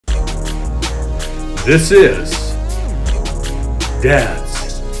This is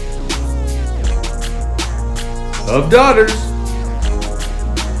Dads of Daughters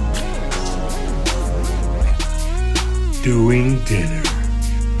doing dinner.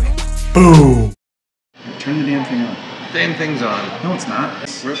 Boom! Turn the damn thing on. Damn thing's on. No, it's not.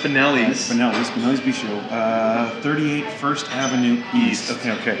 We're at Bonelli's. Bonelli's Bistro. 38 First Avenue East.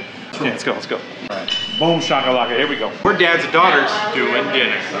 Okay, let's go. Alright. Boom shakalaka, here we go. We're dads and daughters doing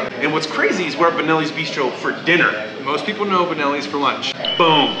dinner. And what's crazy is we're at Bonelli's Bistro for dinner. Most people know Bonelli's for lunch.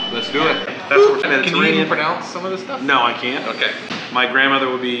 Boom. Let's do it. That's what we're Can you even pronounce some of this stuff? No, I can't. Okay. My grandmother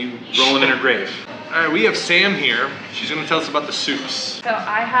would be rolling in her grave. All right, we have Sam here. She's gonna tell us about the soups. So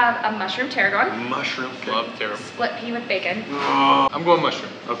I have a mushroom tarragon, Mushroom. Love tarragon. split pea with bacon. I'm going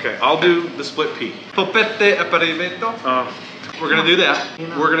mushroom. Okay, I'll do the split pea. Polpette apparivetto. We're gonna do that.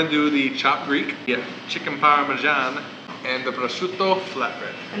 We're gonna do the chopped Greek, chicken parmesan, and the prosciutto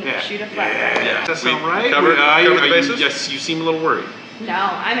flatbread. And prosciutto flatbread. Yeah. Does that sound right? Cover the bases? Yes, you seem a little worried. No,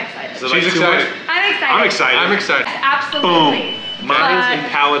 I'm excited. Is it like She's too much? excited. I'm excited. I'm excited. I'm excited. Absolutely. Boom. Minds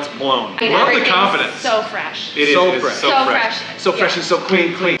and palates blown. And Love the everything's confidence. So fresh. It is. So It's fresh. So fresh. So fresh Yeah. and so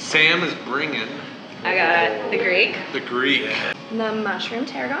clean. Sam is bringing I got the Greek, the Greek. the mushroom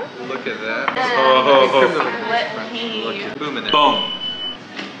tarragon, Look at that. split pea. Boom in there. Boom.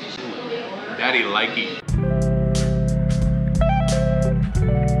 Daddy likey.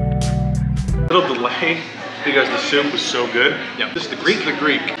 Little delay because the soup was so good. Yeah, this is the Greek. The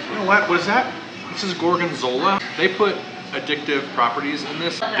Greek. You know what? What is that? This is gorgonzola. They put addictive properties in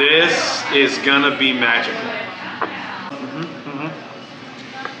this. This is gonna be magical.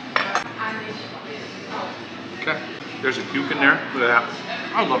 Okay. There's a puke in there. Look at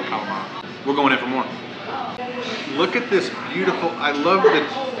that. I love calamari. We're going in for more. Look at this beautiful. I love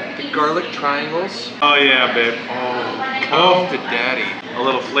the garlic triangles. Oh yeah, babe. Oh, to daddy. A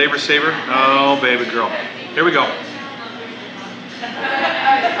little flavor saver. Oh, baby girl. Here we go.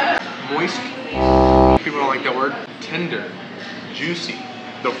 Moist. People don't like that word. Tender. Juicy.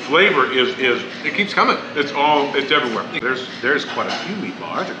 The flavor is It keeps coming. it's everywhere. There's quite a few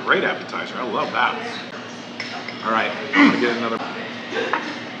meatballs. That's a great appetizer. I love that. All right, I'm gonna get another.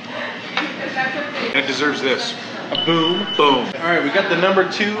 It deserves this. A boom. Boom. All right, we got the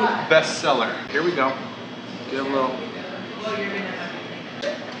 #2 bestseller. Here we go. Get a little.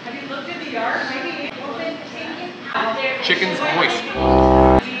 Chicken's moist.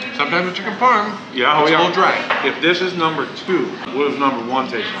 Sometimes a chicken parm. Yeah, oh it's yeah. a little dry. If this is #2, what does #1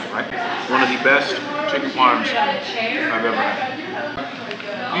 taste like, right? One of the best chicken parms I've ever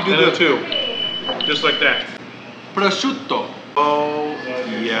had. You do And the a 2, just like that. prosciutto. Oh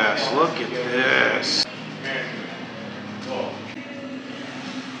yes, look at this.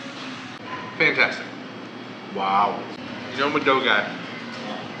 Fantastic. Wow. You know I'm a dough guy.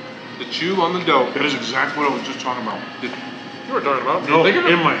 The chew on the dough. That is exactly what I was just talking about. You were talking about? No, Think of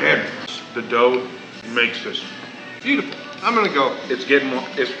it. in my head. The dough makes this. Beautiful. I'm gonna go. It's getting more,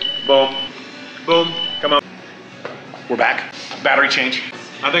 it's boom. Boom. Come on. We're back. Battery change.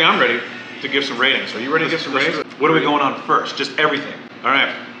 I think I'm ready to give some ratings. Are you ready to give some Let's ratings? do it. What are we going on first? Just everything. All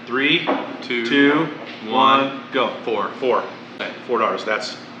right. 3, 2, 1, go. 4. 4. Okay, $4.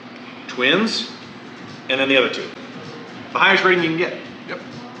 That's twins, and then the other 2. The highest rating you can get. Yep.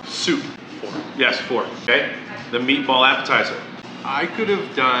 Soup. 4. Yes, 4. Okay. The meatball appetizer. I could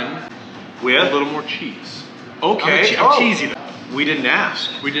have done With a little more cheese. Okay. I'm cheesy though. We didn't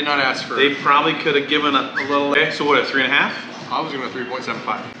ask. We did not ask for. They probably could have given a little. Okay, so what? A 3.5. I was gonna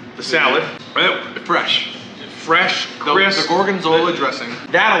 3.75. The salad. Fresh. Fresh, crisp. The gorgonzola dressing.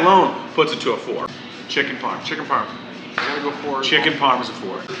 That alone puts it to a 4. Chicken parm. Chicken parm. I gotta go 4. Chicken parm is a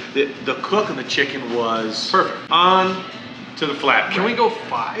 4. The cook of the chicken was Perfect. On to the flat. Can we go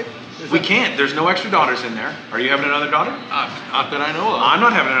 5? We can't. There's no extra daughters in there. Are you having another daughter? Not that I know of. I'm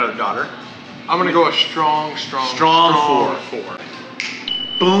not having another daughter. I'm gonna go a strong 4.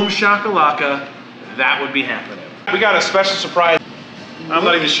 Boom shakalaka. That would be happening. We got a special surprise. I'm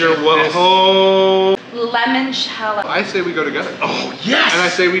not even sure what. Oh. Limoncello. I say we go together. Oh yes. And I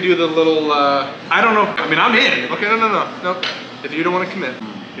say we do the little. I don't know. I mean, I'm in. Okay, no. If you don't want to commit,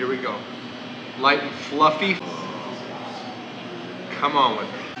 here we go. Light and fluffy. Come on with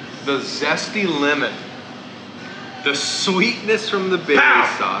it. The zesty lemon. The sweetness from the berry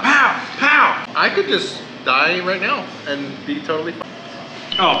sauce. Pow! Pow! I could just die right now and be totally fine.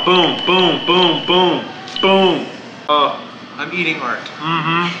 Oh, boom, boom, boom, boom, boom. I'm eating art.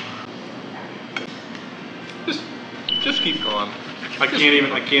 Mm-hmm. Just keep going. I can't even.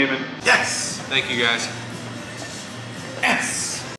 Yes! Thank you guys. Yes.